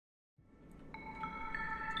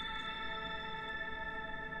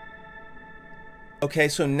Okay,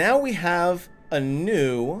 so now we have a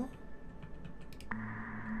new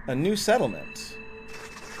settlement.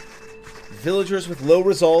 Villagers with low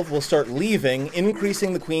resolve will start leaving,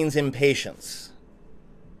 increasing the queen's impatience.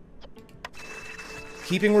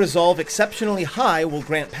 Keeping resolve exceptionally high will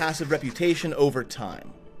grant passive reputation over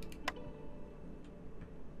time.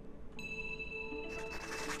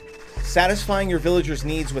 Satisfying your villagers'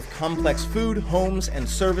 needs with complex food, homes, and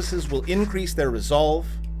services will increase their resolve.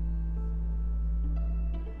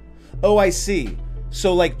 Oh, I see.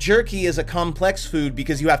 So, like, jerky is a complex food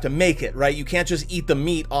because you have to make it, right? You can't just eat the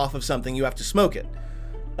meat off of something, you have to smoke it.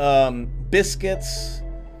 Biscuits,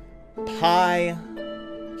 pie,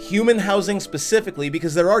 human housing specifically,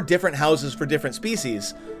 because there are different houses for different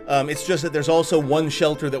species. It's just that there's also one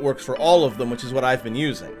shelter that works for all of them, which is what I've been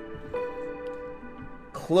using.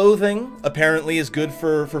 Clothing, apparently, is good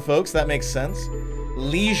for folks. That makes sense.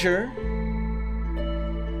 Leisure.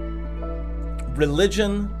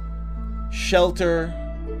 Religion. Shelter.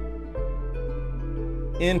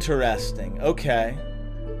 Interesting. Okay.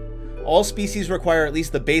 All species require at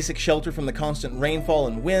least the basic shelter from the constant rainfall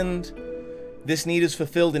and wind. This need is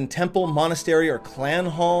fulfilled in temple, monastery, or clan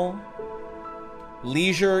hall.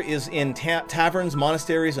 Leisure is in taverns,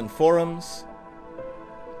 monasteries, and forums.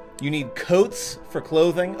 You need coats for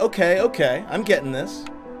clothing. Okay, okay. I'm getting this.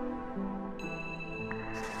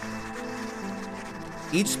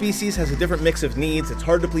 Each species has a different mix of needs. It's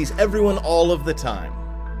hard to please everyone all of the time.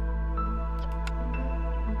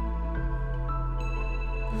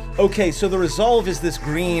 Okay, so the resolve is this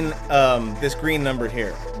green number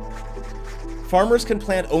here. Farmers can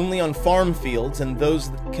plant only on farm fields, and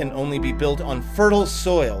those can only be built on fertile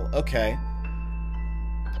soil. Okay.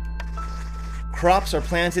 Crops are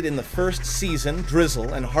planted in the first season,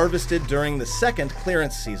 drizzle, and harvested during the second,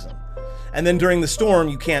 clearance season. And then during the storm,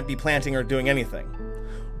 you can't be planting or doing anything.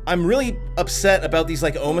 I'm really upset about these,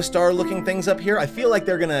 like, Omastar-looking things up here. I feel like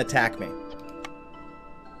they're gonna attack me.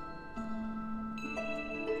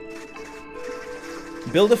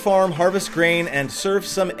 Build a farm, harvest grain, and serve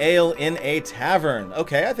some ale in a tavern.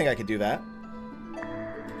 Okay, I think I could do that.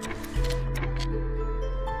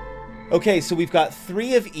 Okay, so we've got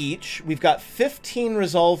 3 of each. We've got 15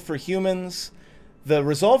 resolve for humans. The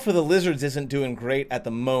resolve for the lizards isn't doing great at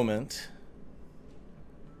the moment.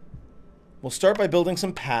 We'll start by building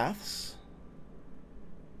some paths.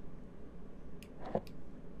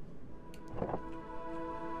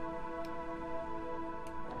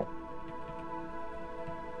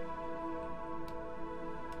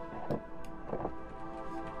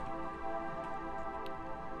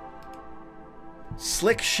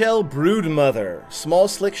 Slick shell broodmother. Small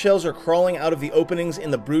slick shells are crawling out of the openings in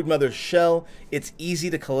the broodmother's shell. It's easy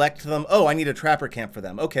to collect them. Oh, I need a trapper camp for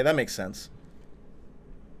them. Okay, that makes sense.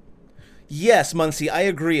 Yes, Muncie, I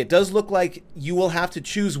agree. It does look like you will have to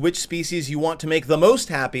choose which species you want to make the most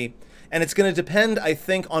happy, and it's going to depend, I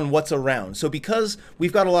think, on what's around. So because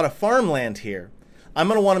we've got a lot of farmland here, I'm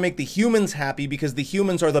going to want to make the humans happy because the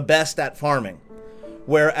humans are the best at farming,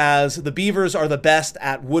 whereas the beavers are the best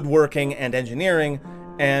at woodworking and engineering,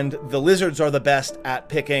 and the lizards are the best at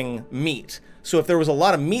picking meat. So if there was a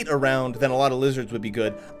lot of meat around, then a lot of lizards would be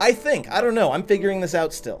good. I think. I don't know. I'm figuring this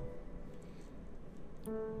out still.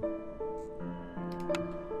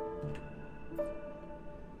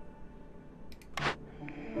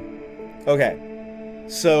 Okay,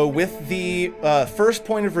 so with the first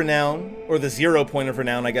point of renown, or the 0 point of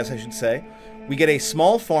renown, I guess I should say, we get a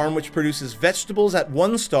small farm which produces vegetables at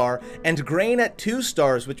 1 star and grain at 2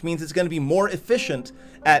 stars, which means it's going to be more efficient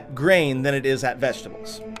at grain than it is at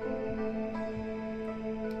vegetables.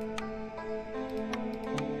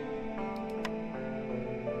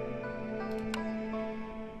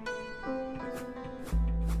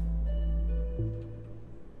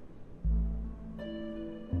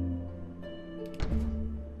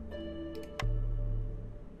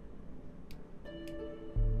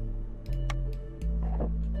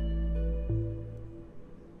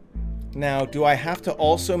 Now, do I have to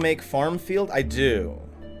also make farm field? I do.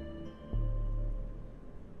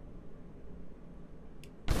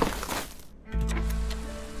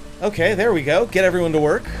 Okay, there we go. Get everyone to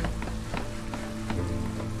work.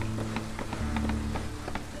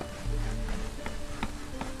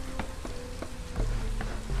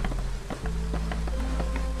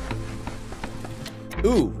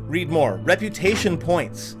 Ooh, read more. Reputation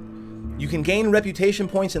points. You can gain reputation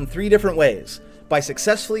points in 3 different ways. By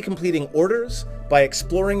successfully completing orders, by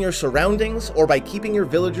exploring your surroundings, or by keeping your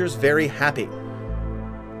villagers very happy.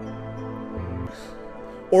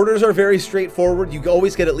 Orders are very straightforward. You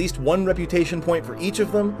always get at least 1 reputation point for each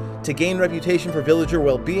of them. To gain reputation for villager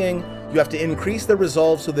well-being, you have to increase their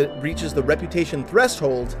resolve so that it reaches the reputation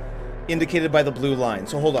threshold indicated by the blue line.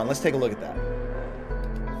 So hold on, let's take a look at that.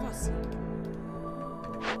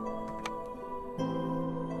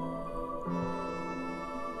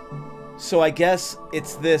 So I guess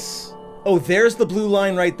it's this... Oh, there's the blue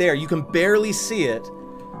line right there. You can barely see it.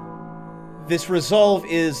 This resolve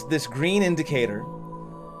is this green indicator.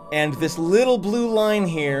 And this little blue line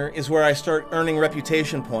here is where I start earning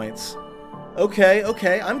reputation points. Okay,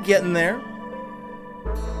 okay, I'm getting there.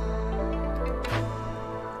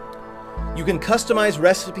 You can customize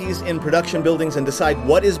recipes in production buildings and decide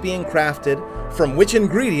what is being crafted, from which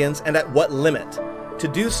ingredients, and at what limit. To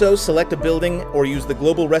do so, select a building or use the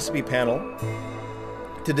global recipe panel.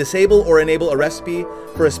 To disable or enable a recipe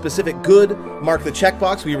for a specific good, mark the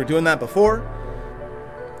checkbox. We were doing that before.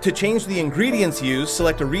 To change the ingredients used,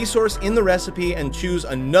 select a resource in the recipe and choose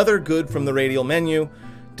another good from the radial menu.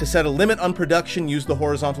 To set a limit on production, use the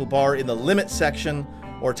horizontal bar in the limit section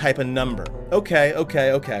or type a number. Okay,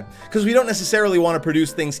 okay, okay. Because we don't necessarily want to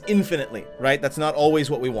produce things infinitely, right? That's not always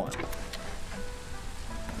what we want.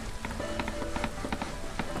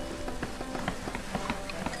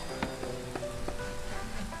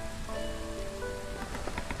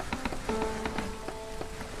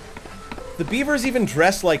 The beavers even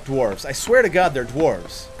dress like dwarves. I swear to God, they're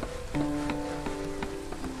dwarves.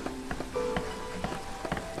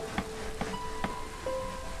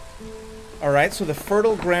 Alright, so the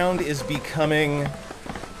fertile ground is becoming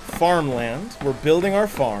farmland. We're building our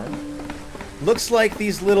farm. Looks like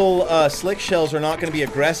these little slick shells are not going to be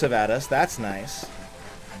aggressive at us. That's nice.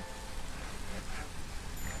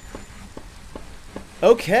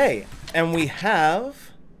 Okay, and we have...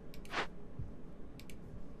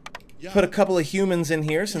 put a couple of humans in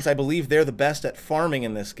here, since I believe they're the best at farming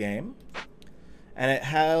in this game. And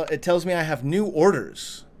it tells me I have new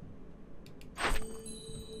orders.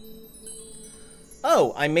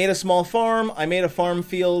 Oh, I made a small farm, I made a farm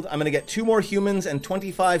field, I'm going to get 2 more humans and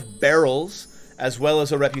 25 barrels, as well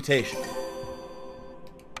as a reputation.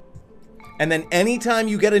 And then anytime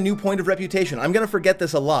you get a new point of reputation, I'm going to forget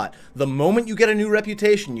this a lot. The moment you get a new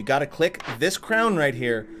reputation, you got to click this crown right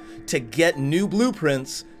here to get new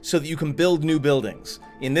blueprints so that you can build new buildings.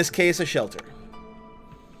 In this case, a shelter.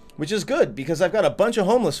 Which is good, because I've got a bunch of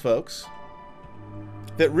homeless folks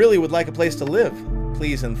that really would like a place to live.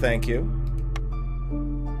 Please and thank you.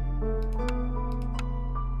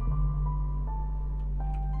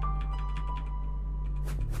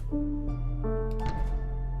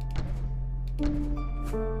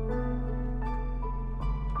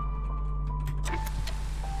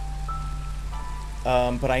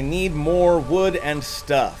 But I need more wood and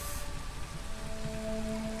stuff.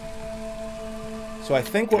 So I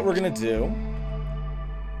think what we're going to do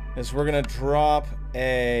is we're going to drop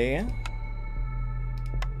a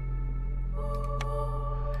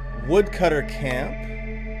woodcutter camp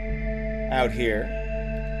out here.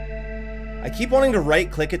 I keep wanting to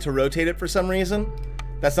right-click it to rotate it for some reason.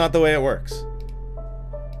 That's not the way it works.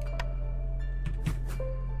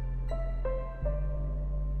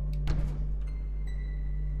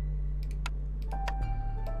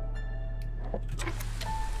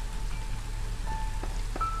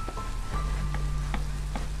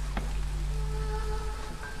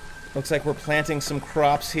 Looks like we're planting some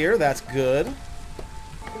crops here. That's good.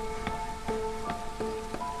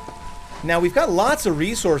 Now we've got lots of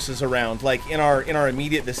resources around, like in our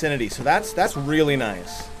immediate vicinity, so that's really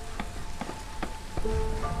nice.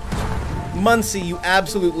 Muncie, you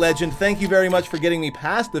absolute legend. Thank you very much for getting me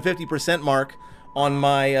past the 50% mark on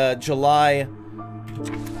my July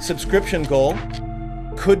subscription goal.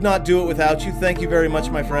 Could not do it without you. Thank you very much,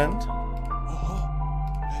 my friend.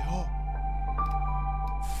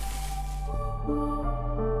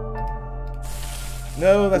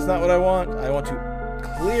 No, that's not what I want. I want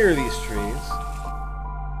to clear these trees.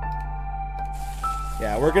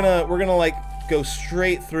 Yeah, we're gonna like go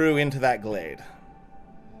straight through into that glade.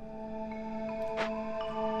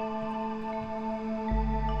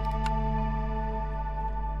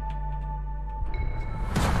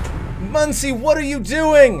 Muncie, what are you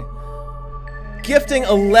doing? Gifting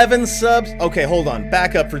 11 subs. Okay, hold on.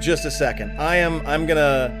 Back up for just a second. I'm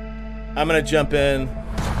gonna jump in.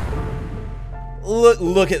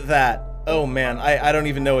 Look at that. Oh man, I don't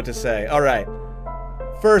even know what to say. All right.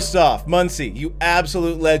 First off, Muncie, you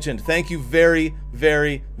absolute legend. Thank you very,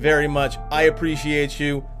 very, very much. I appreciate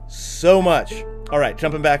you so much. All right,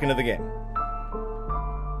 jumping back into the game.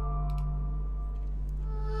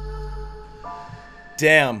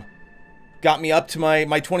 Damn. Got me up to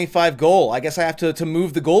my 25 goal. I guess I have to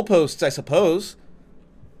move the goalposts, I suppose.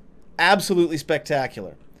 Absolutely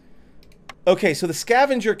spectacular. Okay, so the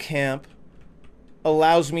scavenger camp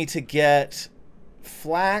allows me to get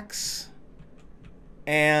flax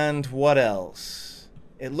and what else?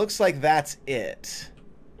 It looks like that's it.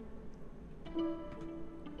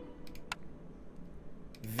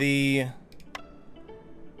 The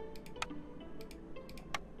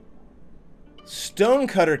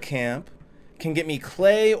stonecutter camp can get me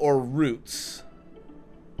clay or roots.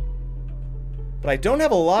 But I don't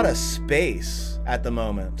have a lot of space at the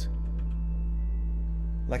moment.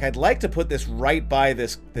 Like, I'd like to put this right by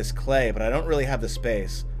this clay, but I don't really have the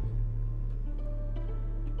space.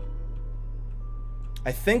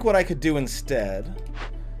 I think what I could do instead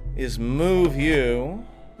is move you.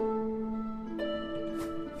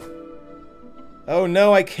 Oh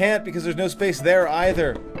no, I can't because there's no space there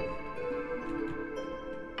either.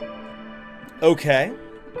 Okay.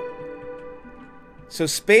 So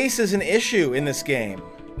space is an issue in this game,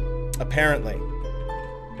 apparently.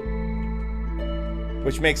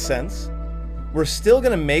 Which makes sense. We're still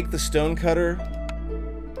gonna make the stonecutter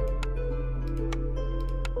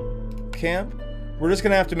camp. We're just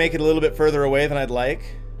gonna have to make it a little bit further away than I'd like.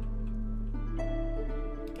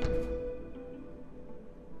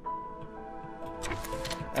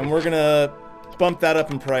 And we're gonna bump that up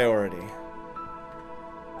in priority.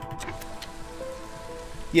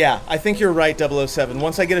 Yeah, I think you're right, 007.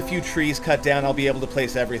 Once I get a few trees cut down, I'll be able to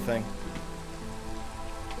place everything.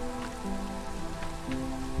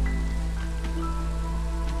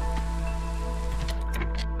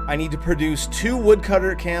 I need to produce 2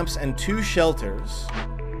 woodcutter camps and 2 shelters.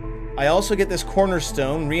 I also get this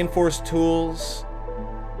cornerstone, reinforced tools,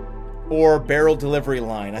 or barrel delivery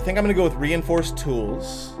line. I think I'm going to go with reinforced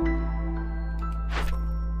tools.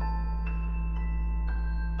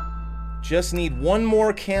 Just need 1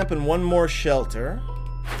 more camp and 1 more shelter.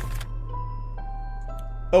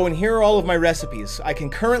 Oh, and here are all of my recipes. I can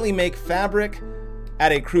currently make fabric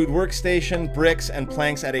at a crude workstation, bricks and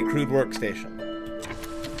planks at a crude workstation.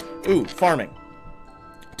 Ooh, farming.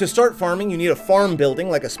 To start farming, you need a farm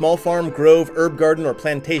building, like a small farm, grove, herb garden, or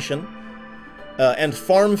plantation, and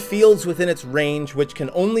farm fields within its range, which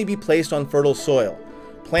can only be placed on fertile soil.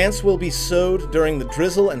 Plants will be sowed during the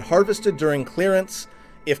drizzle and harvested during clearance.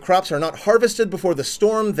 If crops are not harvested before the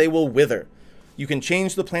storm, they will wither. You can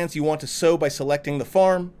change the plants you want to sow by selecting the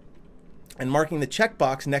farm and marking the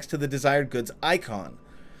checkbox next to the desired goods icon.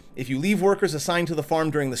 If you leave workers assigned to the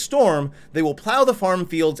farm during the storm, they will plow the farm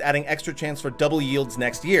fields, adding extra chance for double yields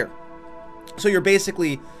next year. So you're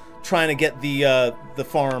basically trying to get the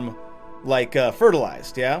farm, like,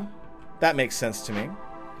 fertilized, yeah? That makes sense to me.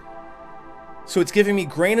 So it's giving me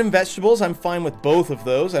grain and vegetables. I'm fine with both of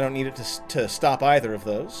those. I don't need it to stop either of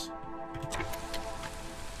those.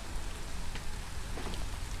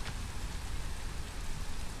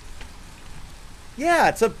 Yeah,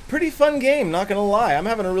 it's a pretty fun game, not gonna lie. I'm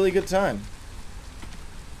having a really good time.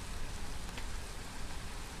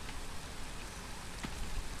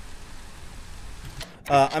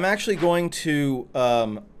 I'm actually going to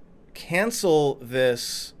cancel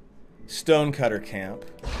this stonecutter camp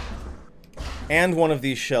and one of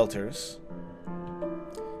these shelters.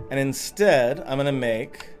 And instead, I'm gonna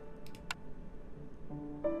make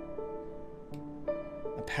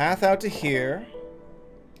a path out to here.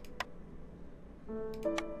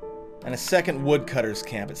 And a second woodcutter's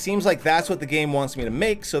camp. It seems like that's what the game wants me to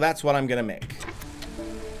make, so that's what I'm gonna make.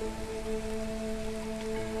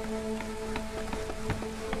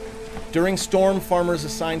 During storm, farmers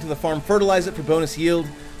assigned to the farm fertilize it for bonus yield,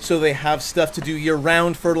 so they have stuff to do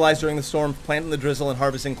year-round, fertilize during the storm, plant in the drizzle, and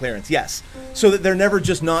harvest in clearance. Yes, so that they're never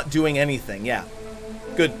just not doing anything. Yeah,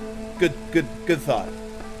 good thought.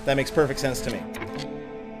 That makes perfect sense to me.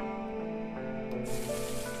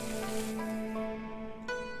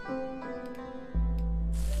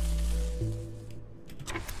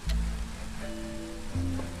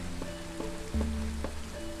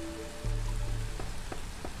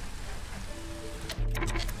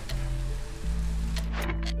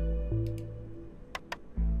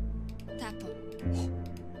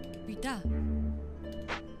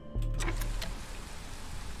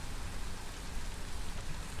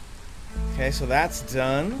 Okay, so that's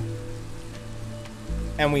done.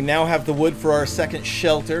 And we now have the wood for our second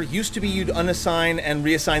shelter. Used to be you'd unassign and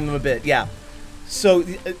reassign them a bit. Yeah. So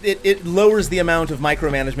it lowers the amount of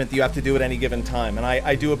micromanagement that you have to do at any given time. And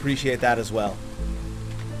I do appreciate that as well.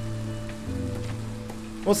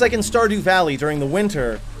 Well, it's like in Stardew Valley during the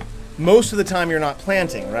winter. Most of the time you're not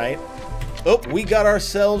planting, right? Oh, we got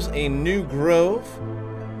ourselves a new grove.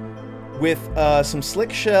 with some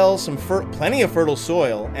slick shells, plenty of fertile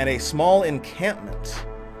soil, and a small encampment.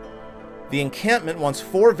 The encampment wants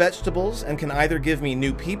 4 vegetables and can either give me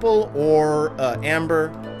new people or amber.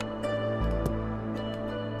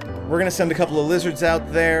 We're going to send a couple of lizards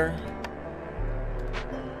out there.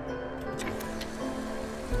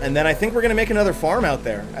 And then I think we're going to make another farm out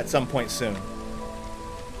there at some point soon.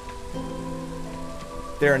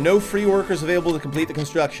 There are no free workers available to complete the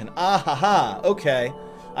construction. Ah ha ha, okay.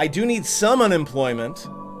 I do need some unemployment.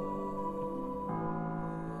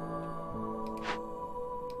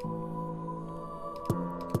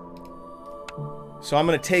 So I'm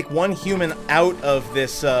going to take 1 human out of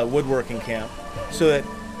this woodworking camp so that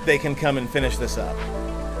they can come and finish this up.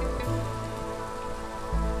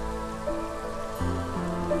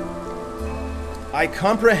 I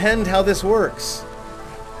comprehend how this works.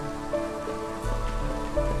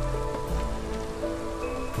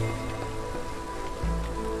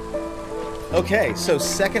 Okay, so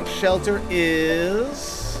second shelter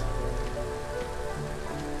is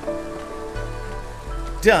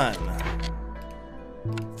done.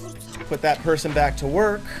 Put that person back to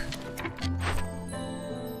work.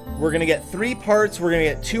 We're gonna get 3 parts, we're gonna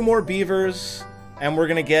get 2 more beavers, and we're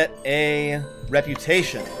gonna get a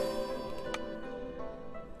reputation.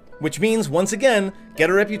 Which means, once again, get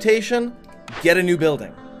a reputation, get a new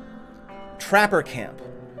building. Trapper camp.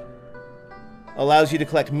 Allows you to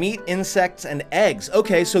collect meat, insects, and eggs.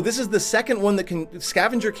 Okay, so this is the second one that can...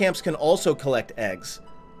 Scavenger camps can also collect eggs.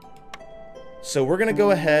 So we're gonna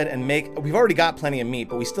go ahead and make... We've already got plenty of meat,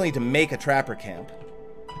 but we still need to make a trapper camp.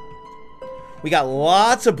 We got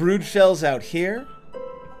lots of brood shells out here.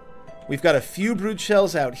 We've got a few brood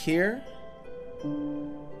shells out here.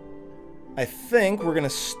 I think we're gonna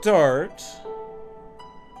start...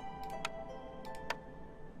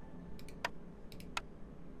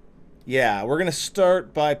 Yeah, we're gonna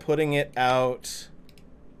start by putting it out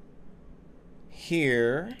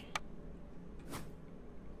here.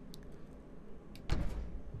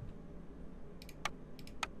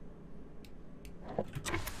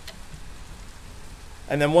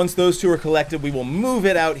 And then once those 2 are collected, we will move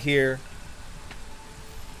it out here.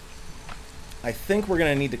 I think we're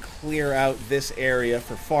going to need to clear out this area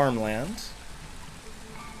for farmland.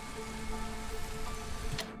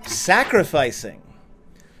 Sacrificing.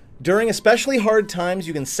 During especially hard times,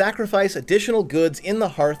 you can sacrifice additional goods in the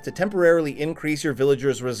hearth to temporarily increase your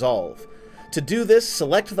villagers' resolve. To do this,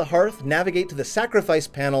 select the hearth, navigate to the sacrifice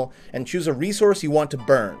panel, and choose a resource you want to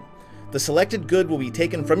burn. The selected good will be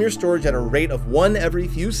taken from your storage at a rate of 1 every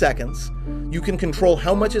few seconds. You can control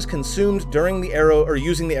how much is consumed during the arrow or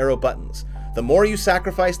using the arrow buttons. The more you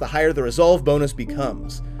sacrifice, the higher the resolve bonus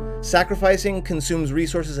becomes. Sacrificing consumes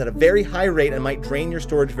resources at a very high rate and might drain your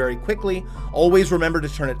storage very quickly. Always remember to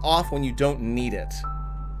turn it off when you don't need it.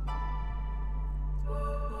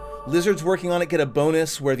 Lizards working on it get a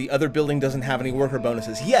bonus where the other building doesn't have any worker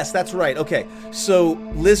bonuses. Yes, that's right. Okay, so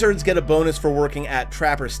lizards get a bonus for working at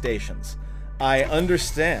trapper stations. I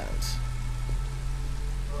understand.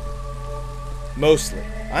 Mostly.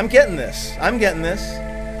 I'm getting this. I'm getting this.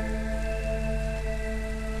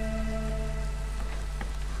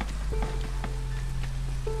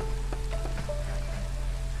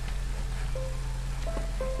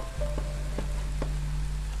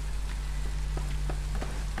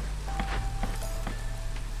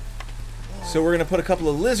 So we're going to put a couple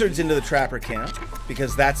of lizards into the trapper camp,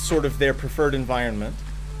 because that's sort of their preferred environment.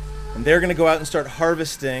 And they're going to go out and start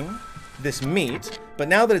harvesting this meat. But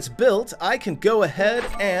now that it's built, I can go ahead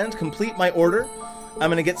and complete my order. I'm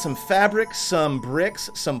going to get some fabric, some bricks,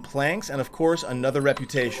 some planks, and of course another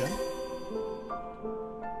reputation.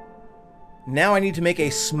 Now I need to make a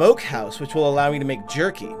smokehouse, which will allow me to make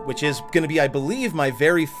jerky, which is going to be, I believe, my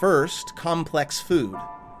very first complex food.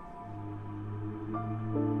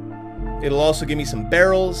 It'll also give me some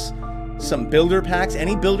barrels, some builder packs.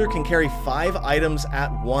 Any builder can carry 5 items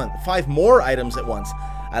at once, 5 more items at once.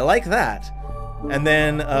 I like that. And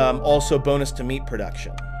then also bonus to meat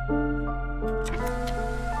production.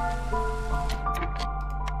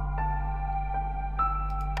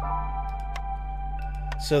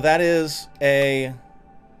 So that is a...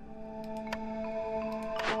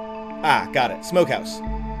 Ah, got it. Smokehouse.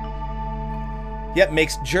 Yep,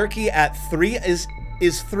 makes jerky at 3.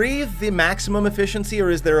 Is 3 the maximum efficiency, or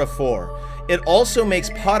is there a 4? It also makes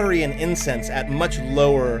pottery and incense at much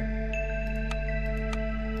lower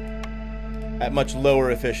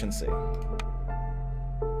efficiency.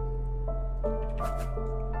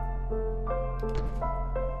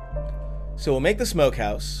 So we'll make the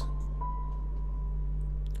smokehouse.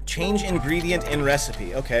 Change ingredient in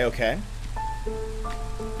recipe. Okay, okay.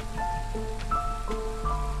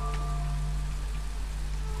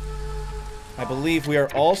 I believe we are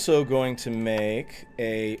also going to make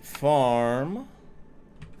a farm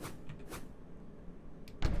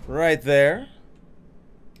right there.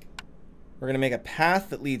 We're going to make a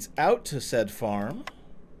path that leads out to said farm.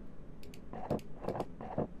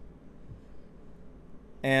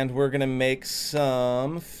 And we're going to make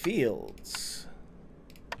some fields.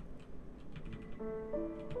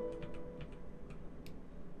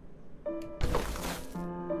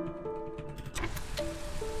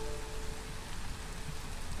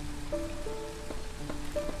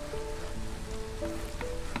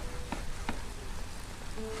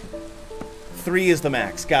 Three is the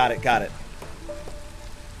max. Got it, got it.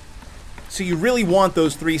 So you really want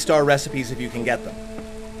those 3-star recipes if you can get them.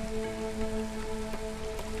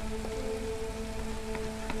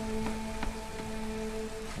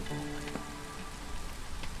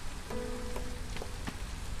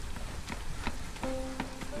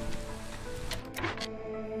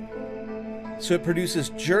 So it produces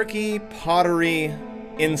jerky, pottery,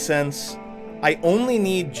 incense. I only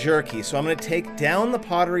need jerky, so I'm going to take down the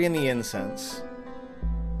pottery and the incense.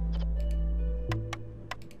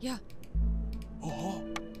 Yeah.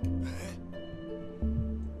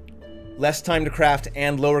 Less time to craft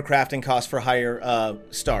and lower crafting costs for higher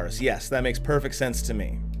stars. Yes, that makes perfect sense to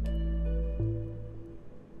me.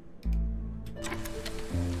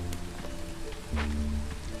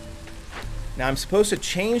 Now I'm supposed to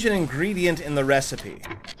change an ingredient in the recipe.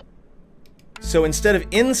 So instead of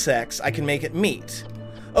insects, I can make it meat.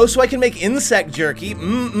 Oh, so I can make insect jerky.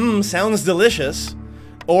 Sounds delicious.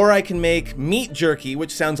 Or I can make meat jerky,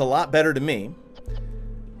 which sounds a lot better to me.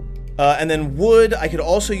 And then wood, I could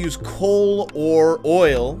also use coal or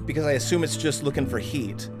oil, because I assume it's just looking for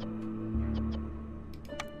heat.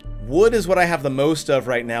 Wood is what I have the most of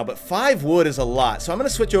right now, but 5 wood is a lot, so I'm going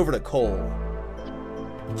to switch over to coal.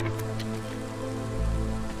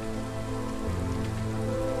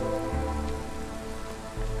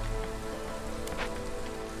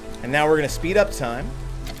 And now we're going to speed up time.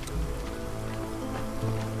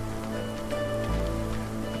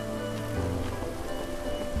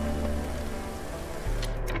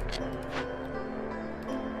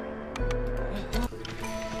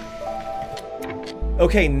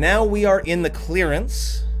 Okay, now we are in the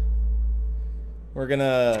clearance. We're going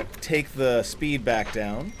to take the speed back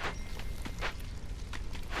down.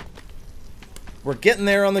 We're getting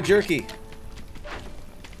there on the jerky.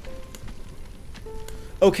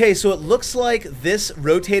 Okay, so it looks like this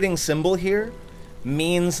rotating symbol here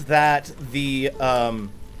means that the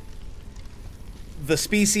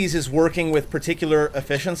species is working with particular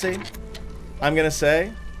efficiency, I'm gonna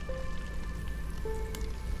say.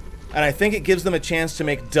 And I think it gives them a chance to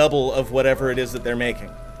make double of whatever it is that they're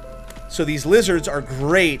making. So these lizards are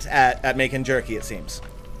great at making jerky, it seems.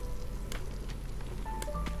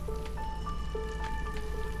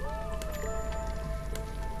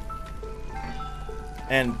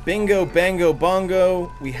 And bingo, bango,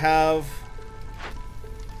 bongo, we have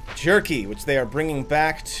jerky, which they are bringing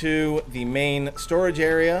back to the main storage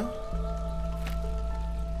area.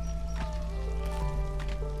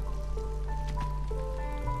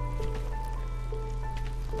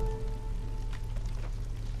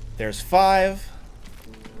 There's 5.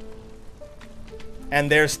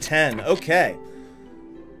 And there's 10. Okay.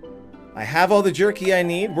 I have all the jerky I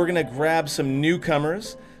need. We're going to grab some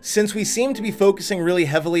newcomers. Since we seem to be focusing really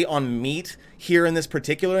heavily on meat here in this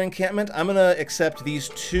particular encampment, I'm going to accept these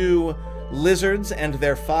 2 lizards and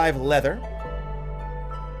their 5 leather.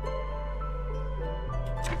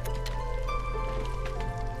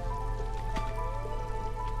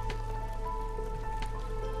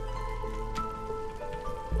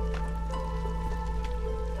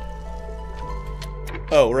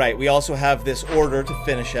 Oh, right, we also have this order to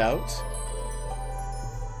finish out.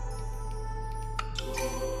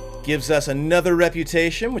 Gives us another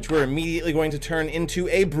reputation, which we're immediately going to turn into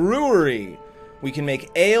a brewery. We can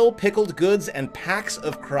make ale, pickled goods, and packs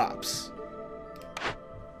of crops.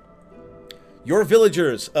 Your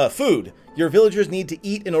villagers, food. Your villagers need to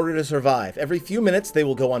eat in order to survive. Every few minutes, they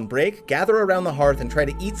will go on break, gather around the hearth, and try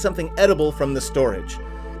to eat something edible from the storage.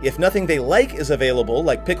 If nothing they like is available,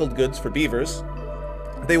 like pickled goods for beavers,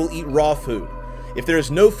 they will eat raw food. If there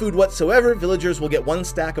is no food whatsoever, villagers will get 1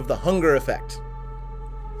 stack of the hunger effect.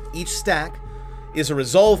 Each stack is a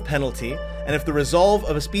resolve penalty, and if the resolve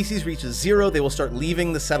of a species reaches 0, they will start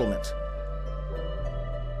leaving the settlement.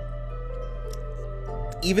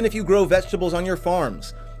 Even if you grow vegetables on your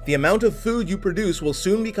farms, the amount of food you produce will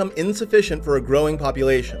soon become insufficient for a growing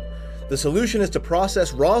population. The solution is to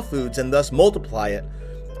process raw foods and thus multiply it,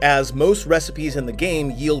 as most recipes in the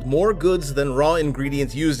game yield more goods than raw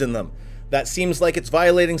ingredients used in them. That seems like it's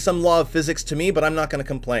violating some law of physics to me, but I'm not going to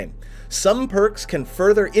complain. Some perks can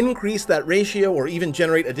further increase that ratio or even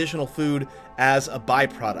generate additional food as a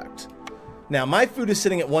byproduct. Now, my food is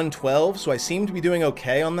sitting at 112, so I seem to be doing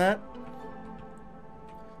okay on that.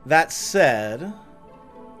 That said,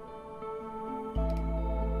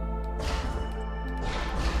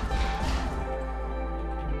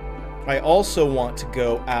 I also want to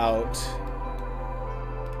go out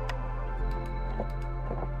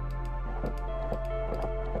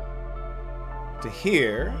to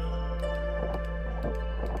here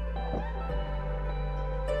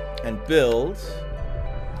and build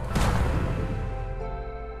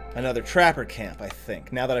another trapper camp, I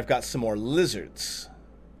think, now that I've got some more lizards.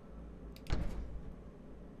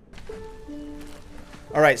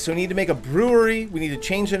 Alright, so we need to make a brewery. We need to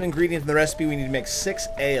change an ingredient in the recipe. We need to make 6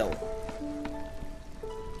 ale.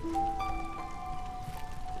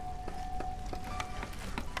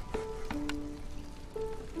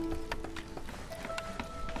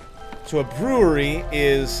 So a brewery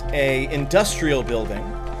is an industrial building.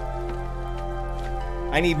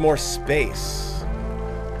 I need more space.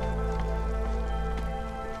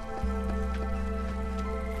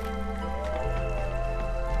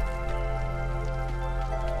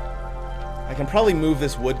 I can probably move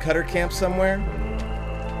this woodcutter camp somewhere.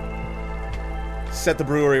 Set the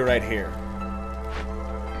brewery right here.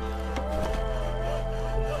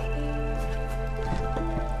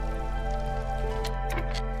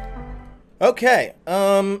 Okay,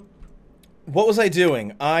 what was I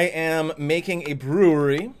doing? I am making a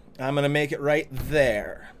brewery. I'm going to make it right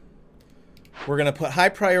there. We're going to put high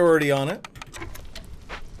priority on it.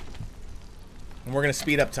 And we're going to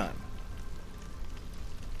speed up time.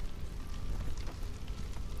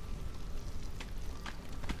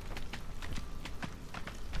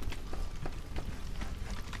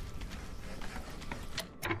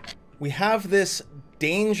 We have this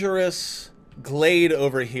dangerous glade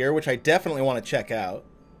over here, which I definitely want to check out.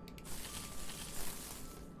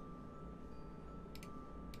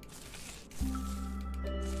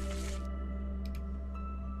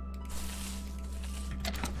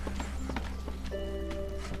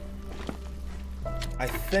 I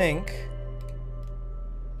think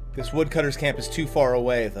this woodcutter's camp is too far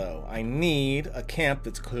away, though. I need a camp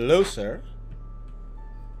that's closer.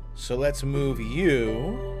 So let's move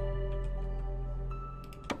you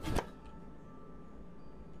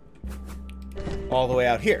all the way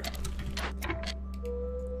out here.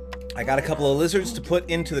 I got a couple of lizards to put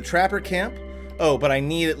into the trapper camp. Oh, but I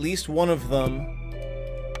need at least one of them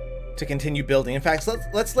to continue building. In fact,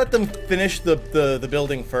 let's let them finish the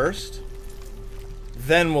building first.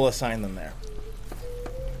 Then we'll assign them there.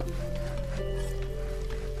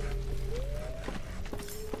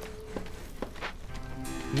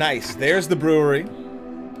 Nice. There's the brewery.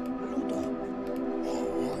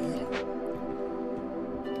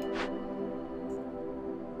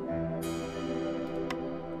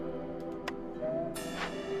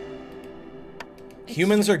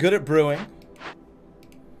 Humans are good at brewing.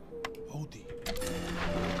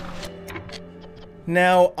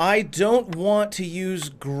 Now, I don't want to use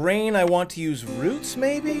grain. I want to use roots,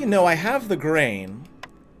 maybe? No, I have the grain.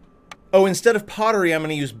 Oh, instead of pottery, I'm going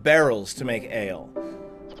to use barrels to make ale.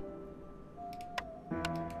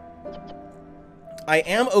 I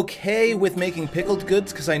am okay with making pickled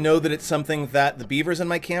goods because I know that it's something that the beavers in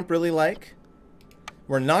my camp really like.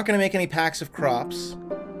 We're not going to make any packs of crops.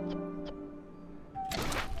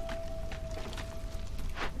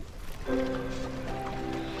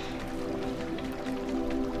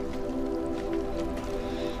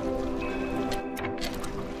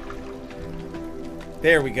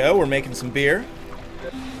 There we go. We're making some beer.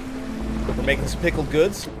 We're making some pickled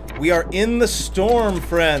goods. We are in the storm,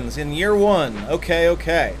 friends, in year 1. Okay,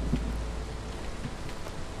 okay.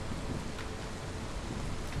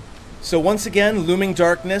 So once again, looming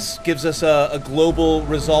darkness gives us a global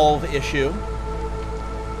resolve issue.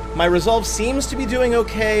 My resolve seems to be doing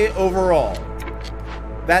okay overall.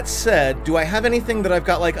 That said, do I have anything that I've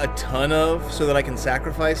got like a ton of so that I can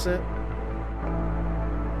sacrifice it?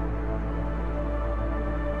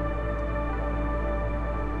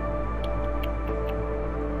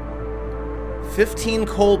 $15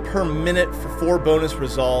 coal per minute for 4 bonus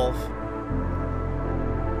resolve.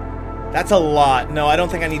 That's a lot. No, I don't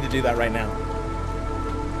think I need to do that right now.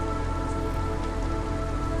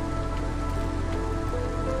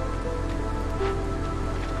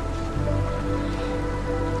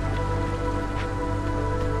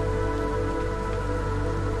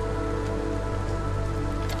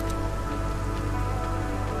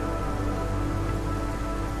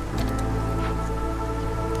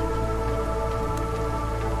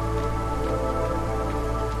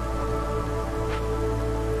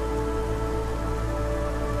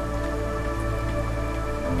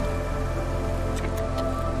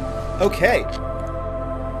 Okay.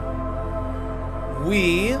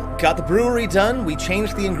 We got the brewery done. We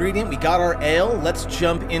changed the ingredient. We got our ale. Let's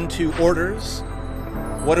jump into orders.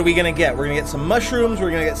 What are we going to get? We're going to get some mushrooms. We're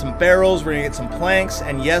going to get some barrels. We're going to get some planks.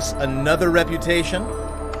 And yes, another reputation.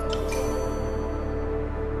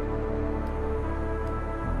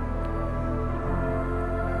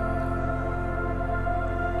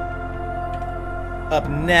 Up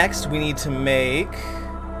next, we need to make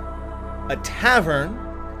a tavern.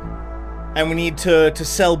 And we need to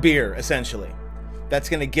sell beer, essentially. That's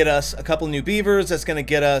going to get us a couple new beavers. That's going to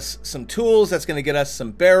get us some tools. That's going to get us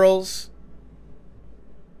some barrels.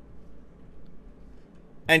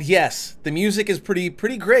 And yes, the music is pretty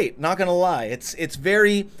great, not going to lie. It's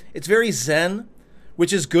very zen,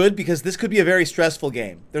 which is good because this could be a very stressful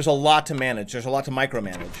game. There's a lot to manage. There's a lot to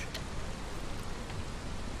micromanage.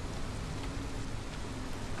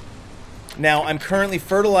 Now, I'm currently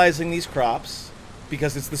fertilizing these crops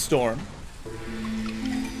because it's the storm.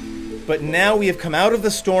 But now we have come out of the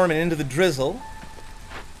storm and into the drizzle.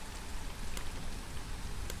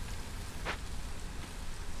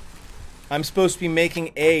 I'm supposed to be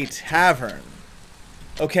making a tavern.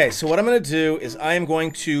 Okay, so what I'm going to do is I am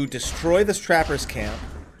going to destroy this trapper's camp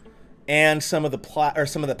and some of the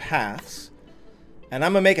paths, and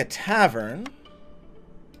I'm going to make a tavern.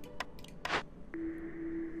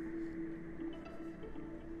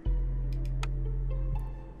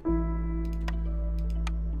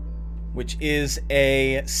 Which is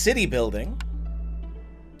a city building.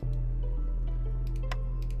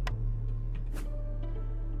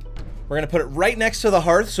 We're going to put it right next to the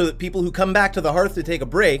hearth so that people who come back to the hearth to take a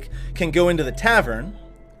break can go into the tavern.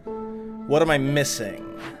 What am I missing?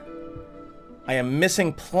 I am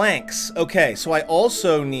missing planks. Okay, so I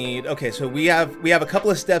also need... Okay, so we have a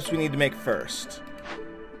couple of steps we need to make first.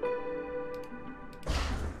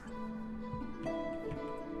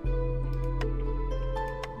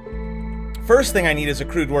 First thing I need is a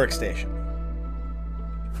crude workstation.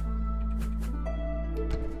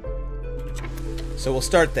 So we'll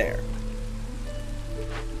start there.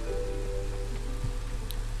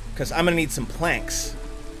 Because I'm going to need some planks.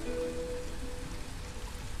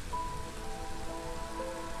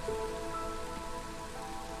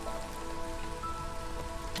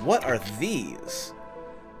 What are these?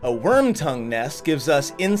 A worm tongue nest gives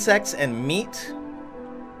us insects and meat.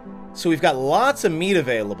 So we've got lots of meat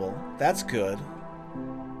available. That's good.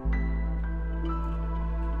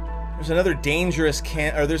 There's another dangerous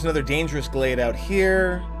glade out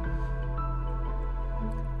here.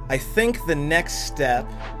 I think the next step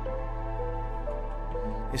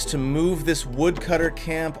is to move this woodcutter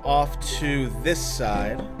camp off to this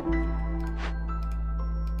side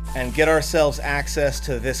and get ourselves access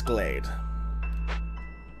to this glade.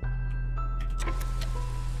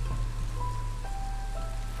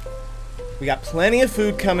 We got plenty of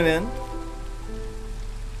food coming in.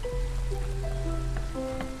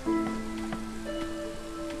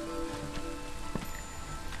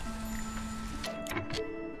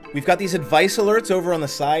 We've got these advice alerts over on the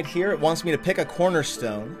side here. It wants me to pick a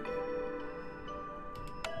cornerstone.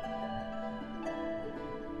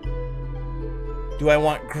 Do I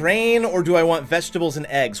want grain or do I want vegetables and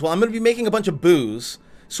eggs? Well, I'm going to be making a bunch of booze,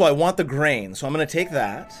 so I want the grain. So I'm going to take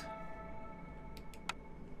that.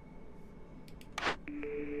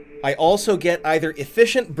 I also get either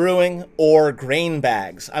efficient brewing or grain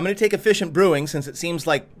bags. I'm going to take efficient brewing since it seems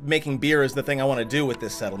like making beer is the thing I want to do with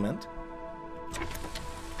this settlement.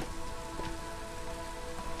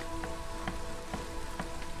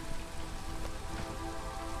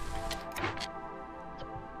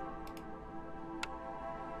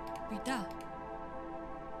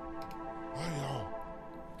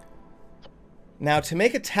 Now, to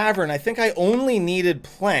make a tavern, I think I only needed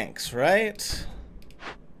planks, right?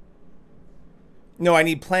 No, I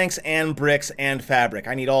need planks and bricks and fabric.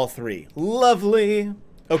 I need all three. Lovely.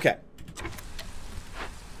 Okay.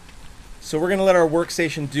 So we're going to let our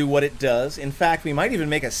workstation do what it does. In fact, we might even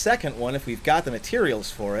make a second one if we've got the materials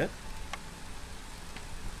for it.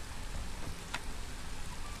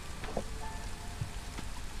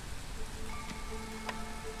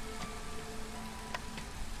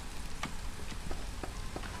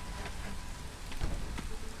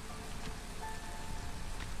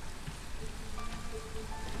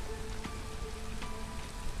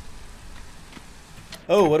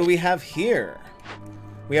 Oh, what do we have here?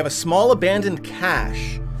 We have a small abandoned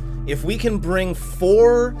cache. If we can bring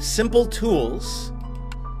 4 simple tools,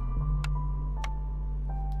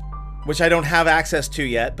 which I don't have access to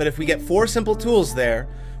yet, but if we get 4 simple tools there,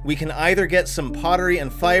 we can either get some pottery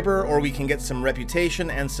and fiber, or we can get some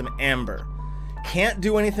reputation and some amber. Can't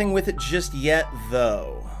do anything with it just yet,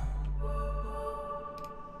 though.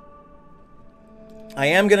 I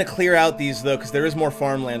am going to clear out these, though, because there is more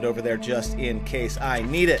farmland over there just in case I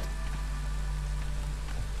need it.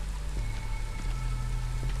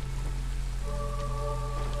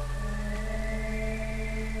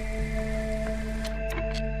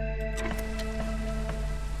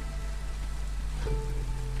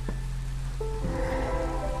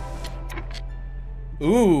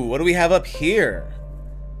 Ooh, what do we have up here?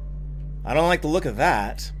 I don't like the look of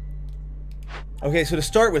that. Okay, so to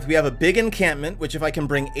start with, we have a big encampment, which if I can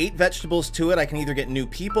bring 8 vegetables to it, I can either get new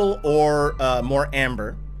people or more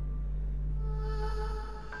amber.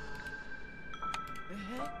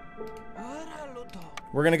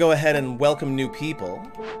 We're going to go ahead and welcome new people.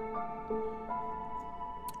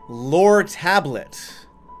 Lore tablet,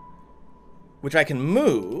 which I can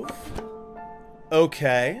move.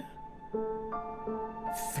 Okay.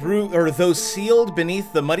 Those sealed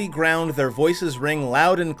beneath the muddy ground, their voices ring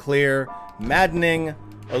loud and clear, maddening,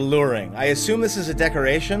 alluring. I assume this is a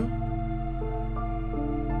decoration.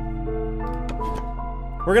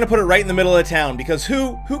 We're gonna put it right in the middle of town, because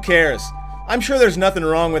who cares? I'm sure there's nothing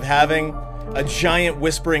wrong with having a giant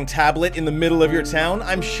whispering tablet in the middle of your town.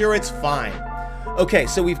 I'm sure it's fine. Okay,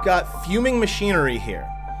 so we've got fuming machinery here.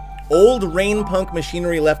 Old rain punk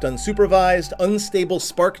machinery left unsupervised, unstable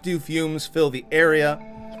spark dew fumes fill the area.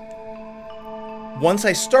 Once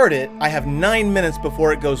I start it, I have 9 minutes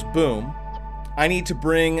before it goes boom. I need to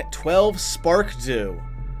bring 12 spark dew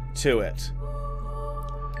to it.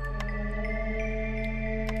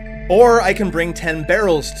 Or I can bring 10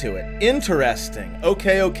 barrels to it. Interesting.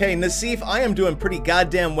 Okay, okay. Nassif, I am doing pretty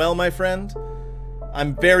goddamn well, my friend.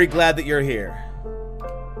 I'm very glad that you're here.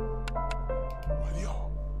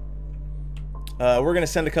 We're going to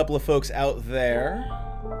send a couple of folks out there.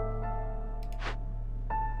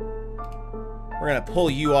 We're going to pull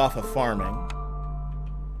you off of farming.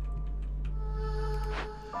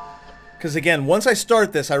 Because again, once I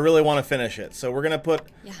start this, I really want to finish it. So we're going to put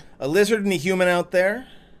a lizard and a human out there.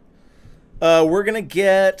 We're going to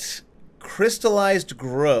get crystallized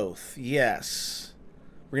growth. Yes.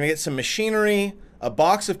 We're going to get some machinery, a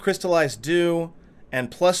box of crystallized dew, and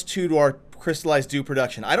 +2 to our crystallized dew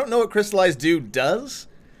production. I don't know what crystallized dew does.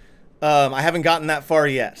 I haven't gotten that far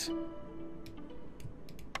yet.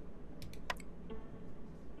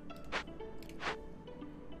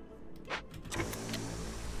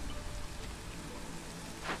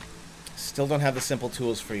 Still don't have the simple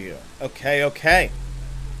tools for you. Okay, okay.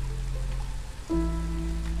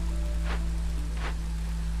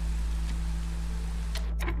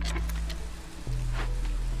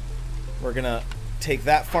 We're gonna take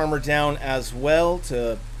that farmer down as well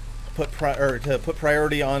to put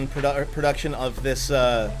priority on production of this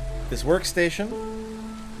this workstation.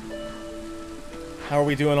 How are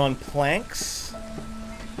we doing on planks?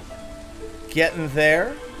 Getting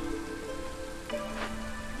there.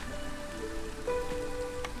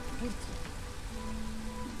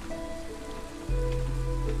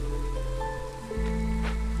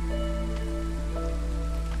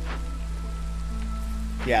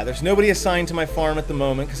 Yeah, there's nobody assigned to my farm at the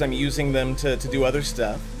moment because I'm using them to do other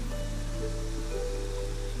stuff.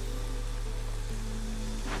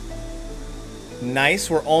 Nice,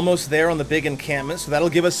 we're almost there on the big encampment, so that'll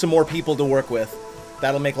give us some more people to work with.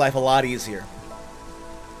 That'll make life a lot easier.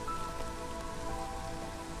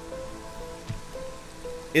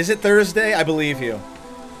 Is it Thursday? I believe you.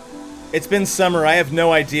 It's been summer, I have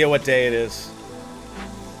no idea what day it is.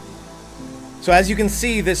 So as you can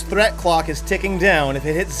see, this threat clock is ticking down. If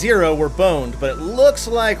it hits 0, we're boned, but it looks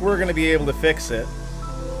like we're going to be able to fix it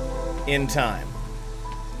in time.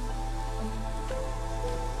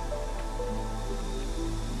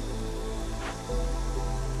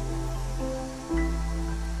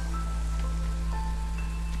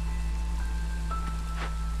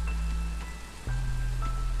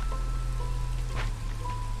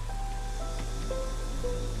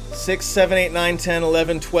 Six, 7, 8, 9, 10,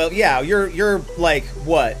 11, 12. Yeah, you're like,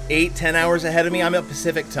 what, 8, 10 hours ahead of me? I'm at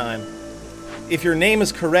Pacific time. If your name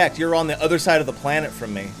is correct, you're on the other side of the planet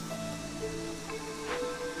from me.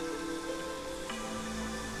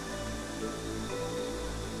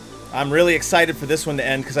 I'm really excited for this one to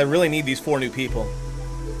end because I really need these 4 new people.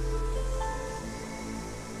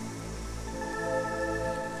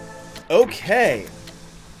 Okay.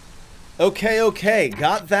 Okay,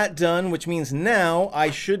 got that done, which means now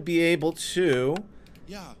I should be able to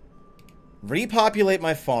repopulate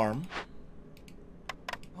my farm,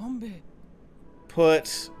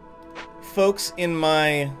 put folks in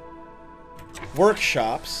my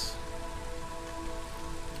workshops.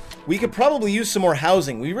 We could probably use some more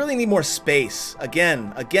housing. We really need more space.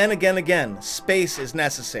 Again. Space is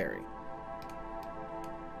necessary.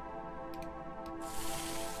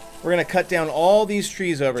 We're going to cut down all these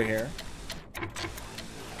trees over here.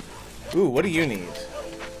 Ooh, what do you need?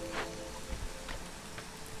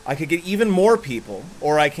 I could get even more people,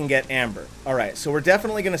 or I can get amber. Alright, so we're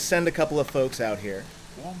definitely going to send a couple of folks out here.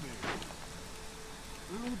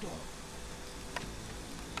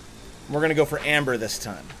 We're going to go for amber this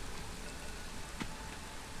time.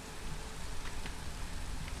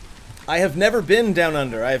 I have never been down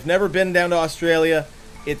under. I have never been down to Australia.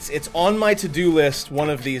 It's on my to-do list one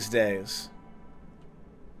of these days.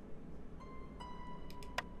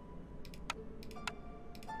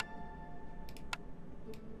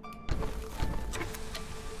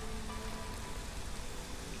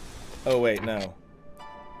 Oh, wait, no.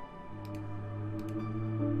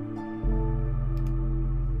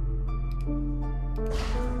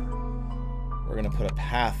 We're gonna put a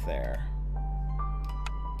path there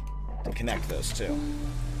to connect those two.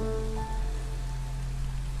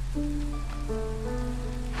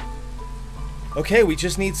 Okay, we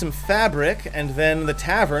just need some fabric, and then the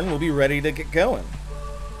tavern will be ready to get going.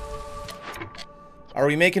 Are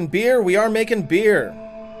we making beer? We are making beer.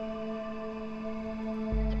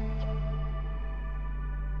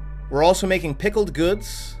 We're also making pickled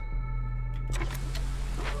goods.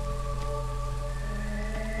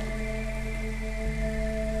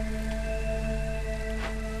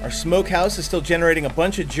 Our smokehouse is still generating a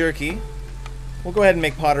bunch of jerky. We'll go ahead and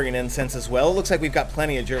make pottery and incense as well. It looks like we've got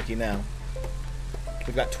plenty of jerky now.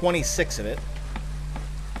 We've got 26 of it.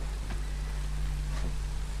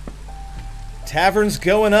 Tavern's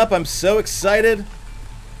going up. I'm so excited.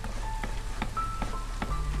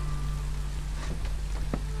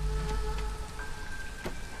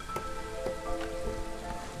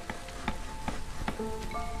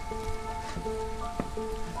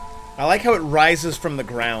 I like how it rises from the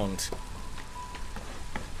ground.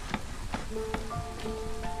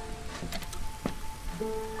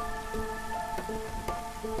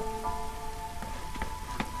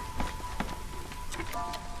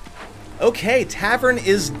 Okay, tavern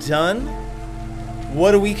is done.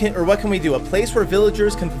 What can we do? A place where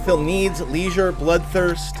villagers can fulfill needs, leisure,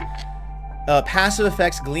 bloodthirst, passive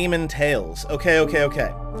effects, gleam and tales.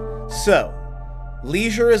 Okay. So,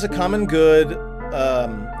 leisure is a common good.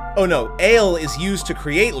 Oh no, ale is used to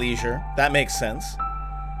create leisure. That makes sense.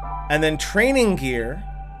 And then training gear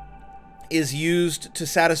is used to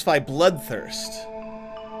satisfy bloodthirst.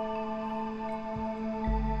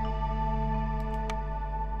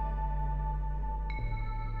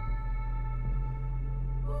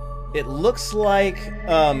 It looks like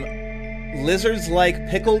lizards like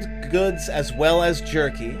pickled goods as well as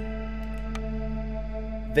jerky.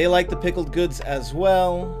 They like the pickled goods as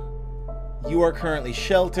well. You are currently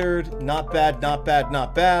sheltered. Not bad, not bad,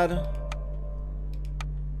 not bad.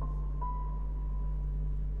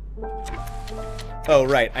 Oh,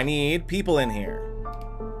 right. I need people in here.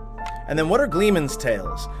 And then what are Gleeman's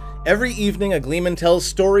tales? Every evening, a Gleeman tells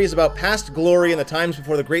stories about past glory and the times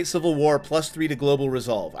before the Great Civil War, +3 to global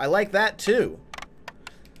resolve. I like that, too.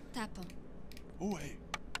 We're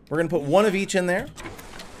going to put one of each in there.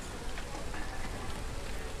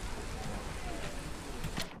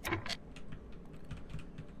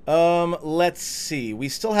 Let's see. We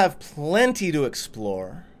still have plenty to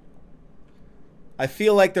explore. I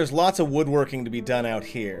feel like there's lots of woodworking to be done out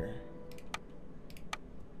here.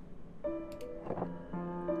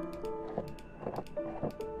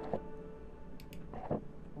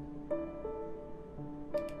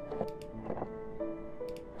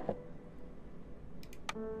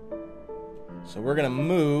 So we're gonna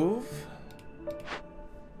move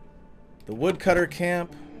the woodcutter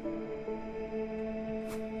camp.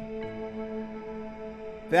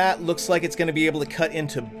 That looks like it's gonna be able to cut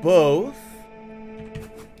into both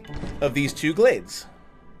of these two glades.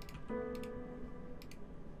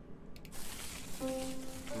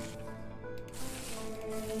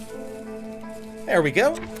 There we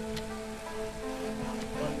go.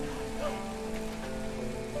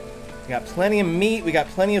 We got plenty of meat, we got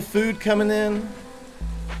plenty of food coming in.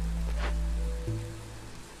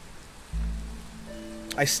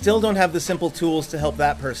 I still don't have the simple tools to help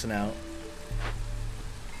that person out.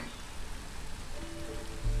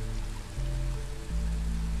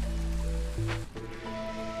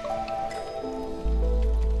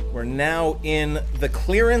 We're now in the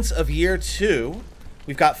clearance of year 2.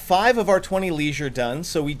 We've got 5 of our 20 leisure done,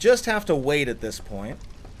 so we just have to wait at this point.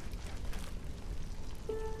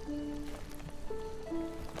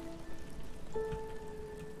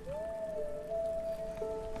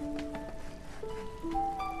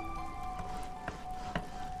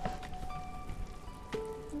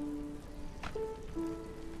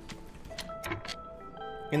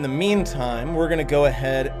 In the meantime, we're going to go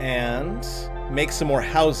ahead and make some more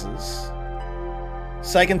houses.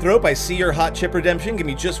 Psychanthrope, I see your hot chip redemption. Give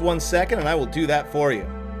me just 1 second and I will do that for you.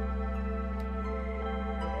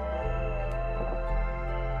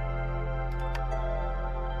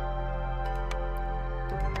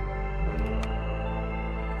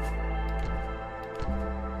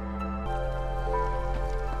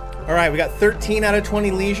 Alright, we got 13 out of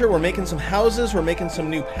 20 leisure. We're making some houses. We're making some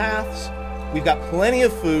new paths. We've got plenty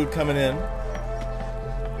of food coming in.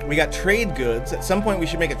 We got trade goods. At some point we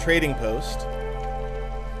should make a trading post.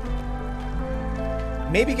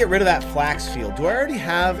 Maybe get rid of that flax field. Do I already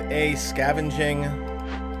have a scavenging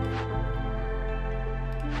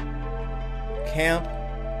camp?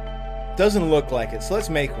 Doesn't look like it, so let's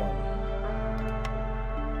make one.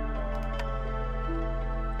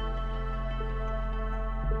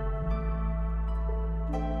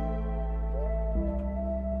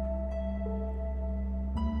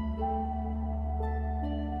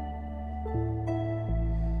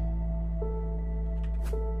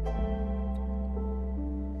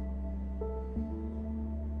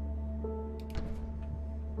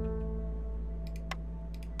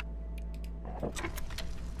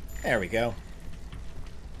 There we go.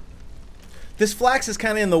 This flax is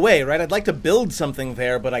kind of in the way, right? I'd like to build something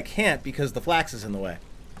there, but I can't because the flax is in the way.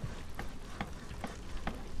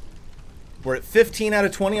 We're at 15 out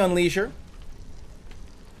of 20 on leisure.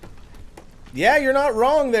 Yeah, you're not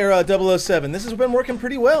wrong there, 007. This has been working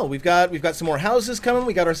pretty well. We've got some more houses coming.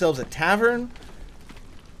 We got ourselves a tavern.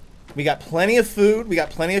 We got plenty of food. We got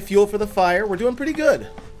plenty of fuel for the fire. We're doing pretty good.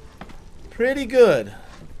 Pretty good.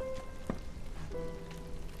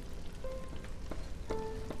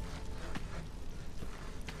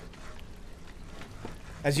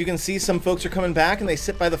 As you can see, some folks are coming back and they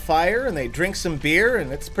sit by the fire and they drink some beer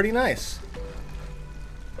and it's pretty nice.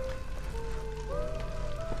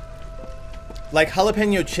 Like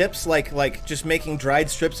jalapeno chips, like just making dried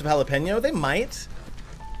strips of jalapeno, they might.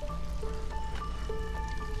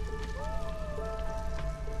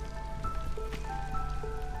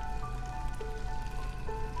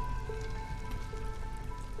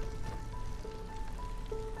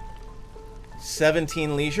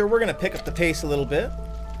 $17 leisure. We're gonna pick up the pace a little bit.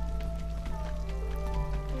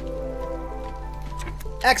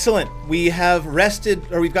 Excellent. We have rested,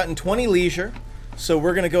 or we've gotten 20 leisure. So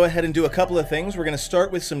we're going to go ahead and do a couple of things. We're going to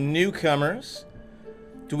start with some newcomers.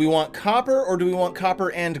 Do we want copper or do we want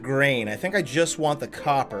copper and grain? I think I just want the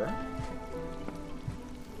copper.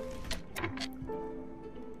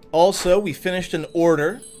 Also, we finished an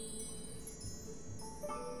order.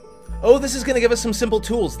 Oh, this is going to give us some simple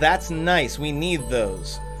tools. That's nice. We need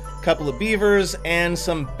those. A couple of beavers and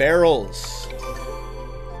some barrels.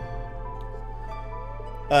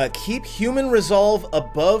 Keep human resolve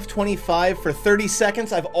above 25 for 30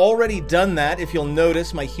 seconds. I've already done that. If you'll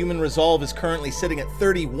notice, my human resolve is currently sitting at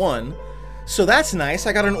 31. So that's nice.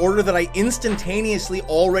 I got an order that I instantaneously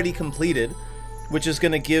already completed, which is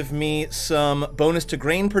going to give me some bonus to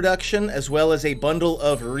grain production as well as a bundle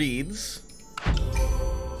of reeds.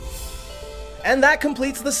 And that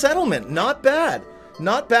completes the settlement. Not bad.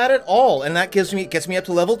 Not bad at all, and that gets me up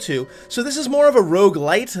to level 2. So this is more of a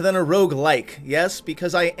roguelite than a roguelike, yes,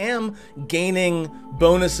 because I am gaining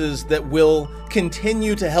bonuses that will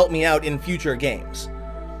continue to help me out in future games.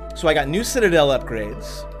 So I got new citadel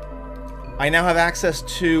upgrades. I now have access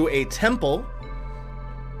to a temple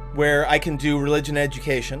where I can do religion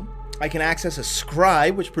education. I can access a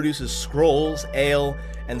scribe, which produces scrolls, ale,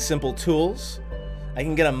 and simple tools. I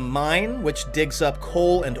can get a mine, which digs up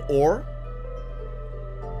coal and ore.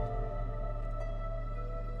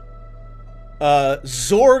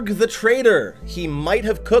 Zorg the trader. He might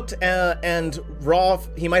have cooked and raw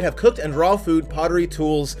food, pottery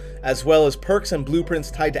tools, as well as perks and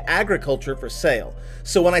blueprints tied to agriculture for sale.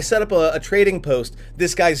 So when I set up a trading post,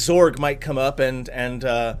 this guy Zorg might come up and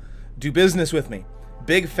do business with me.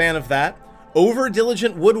 Big fan of that.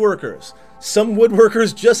 Over-diligent woodworkers. Some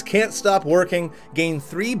woodworkers just can't stop working. Gain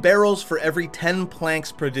 3 barrels for every 10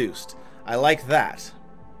 planks produced. I like that.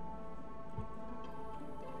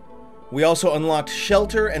 We also unlocked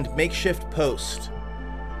Shelter and Makeshift Post.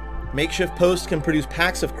 Makeshift Post can produce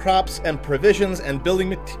packs of crops and provisions and building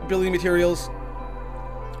materials.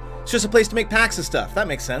 It's just a place to make packs of stuff. That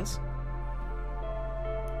makes sense.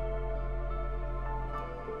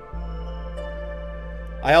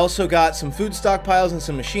 I also got some food stockpiles and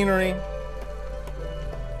some machinery.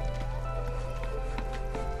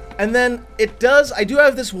 And then I do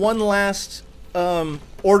have this one last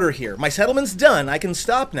order here. My settlement's done. I can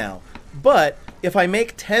stop now. But if I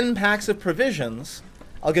make 10 packs of provisions,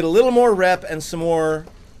 I'll get a little more rep and some more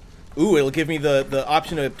Ooh, it'll give me the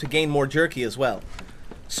option to gain more jerky as well.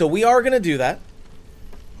 So we are going to do that.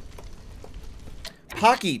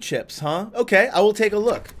 Pocky chips, huh? Okay, I will take a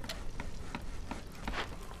look.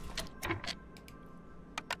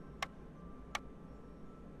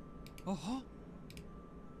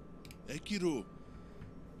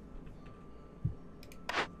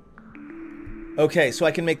 Okay, so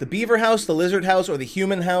I can make the beaver house, the lizard house, or the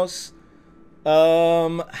human house.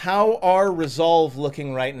 How are resolve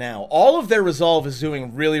looking right now? All of their resolve is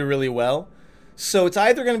doing really, really well. So it's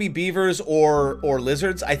either going to be beavers or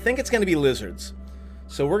lizards. I think it's going to be lizards.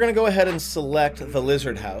 So we're going to go ahead and select the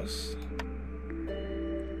lizard house.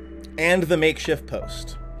 And the makeshift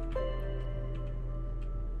post.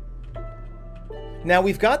 Now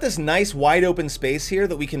we've got this nice wide open space here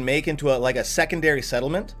that we can make into like a secondary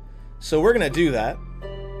settlement. So we're going to do that.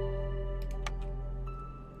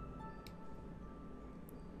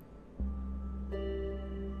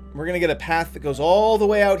 We're going to get a path that goes all the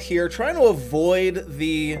way out here, trying to avoid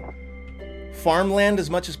the farmland as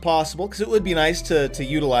much as possible, because it would be nice to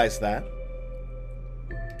utilize that.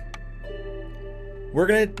 We're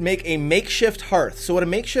going to make a makeshift hearth. So what a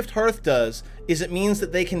makeshift hearth does is it means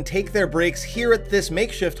that they can take their breaks here at this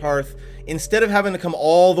makeshift hearth instead of having to come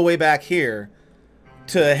all the way back here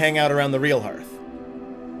to hang out around the real hearth.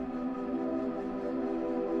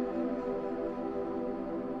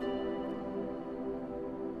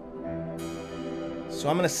 So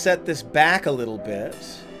I'm going to set this back a little bit.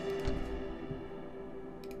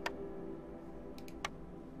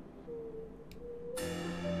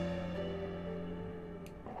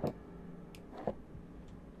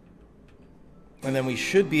 And then we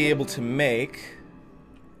should be able to make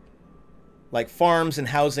like farms and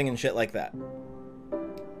housing and shit like that.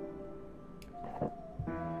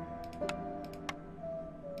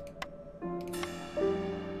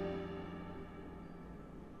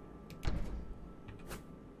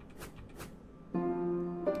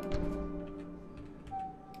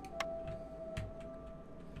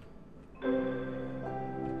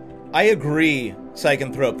 I agree,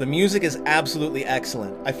 Psychanthrope. The music is absolutely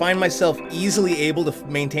excellent. I find myself easily able to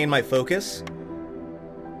maintain my focus.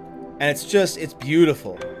 And it's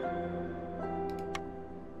beautiful.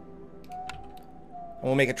 And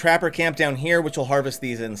we'll make a trapper camp down here, which will harvest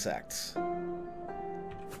these insects.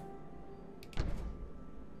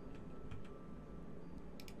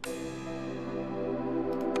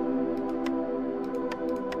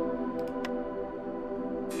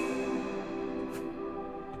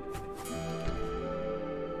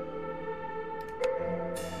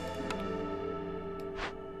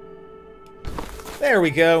 There we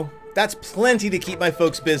go. That's plenty to keep my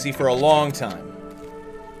folks busy for a long time.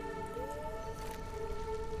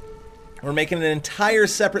 We're making an entire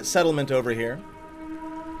separate settlement over here.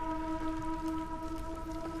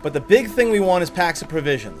 But the big thing we want is packs of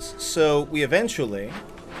provisions. So we eventually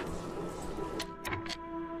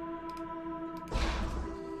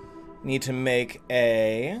need to make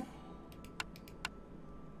a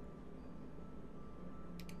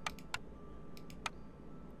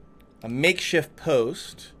makeshift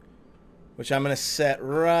post, which I'm going to set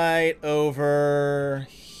right over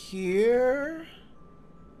here.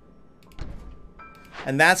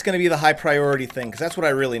 And that's going to be the high priority thing, because that's what I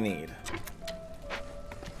really need.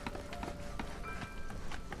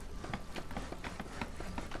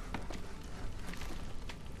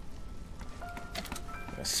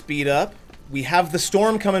 Speed up. We have the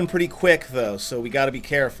storm coming pretty quick, though, so we got to be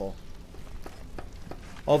careful.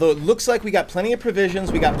 Although it looks like we got plenty of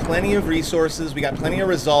provisions, we got plenty of resources, we got plenty of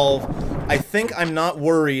resolve. I think I'm not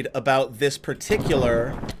worried about this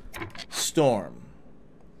particular storm.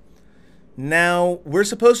 Now, we're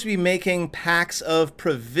supposed to be making packs of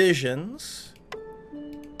provisions.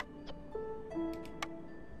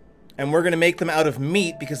 And we're going to make them out of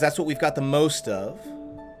meat because that's what we've got the most of.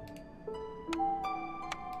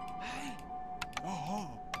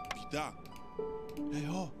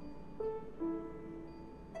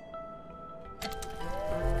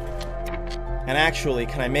 And actually,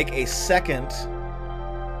 can I make a second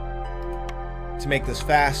to make this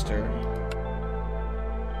faster?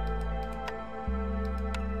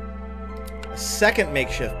 A second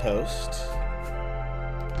makeshift post.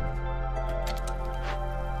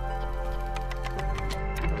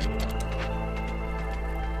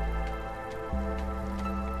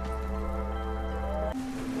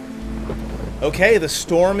 Okay, the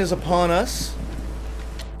storm is upon us.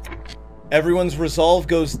 Everyone's resolve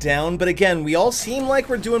goes down, but again, we all seem like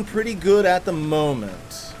we're doing pretty good at the moment.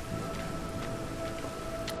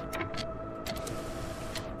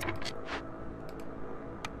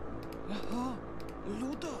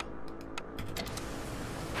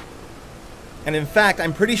 And in fact,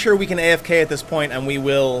 I'm pretty sure we can AFK at this point, and we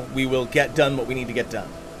will get done what we need to get done.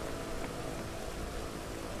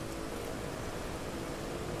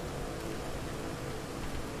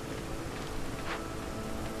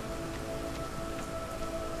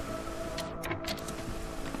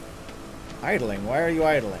 Idling? Why are you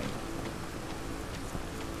idling?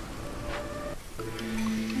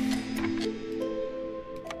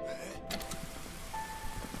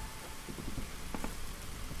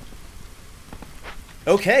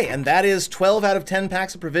 Okay, and that is 12 out of 10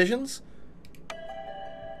 packs of provisions.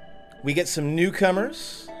 We get some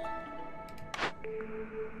newcomers.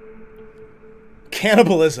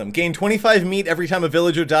 Cannibalism. Gain 25 meat every time a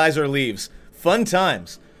villager dies or leaves. Fun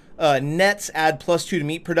times. Nets add +2 to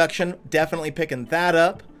meat production. Definitely picking that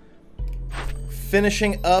up.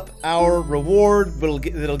 Finishing up our reward.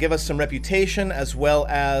 It'll give us some reputation as well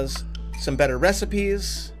as some better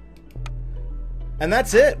recipes. And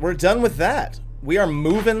that's it. We're done with that. We are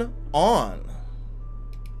moving on.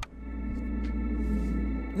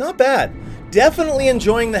 Not bad. Definitely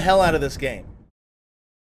enjoying the hell out of this game.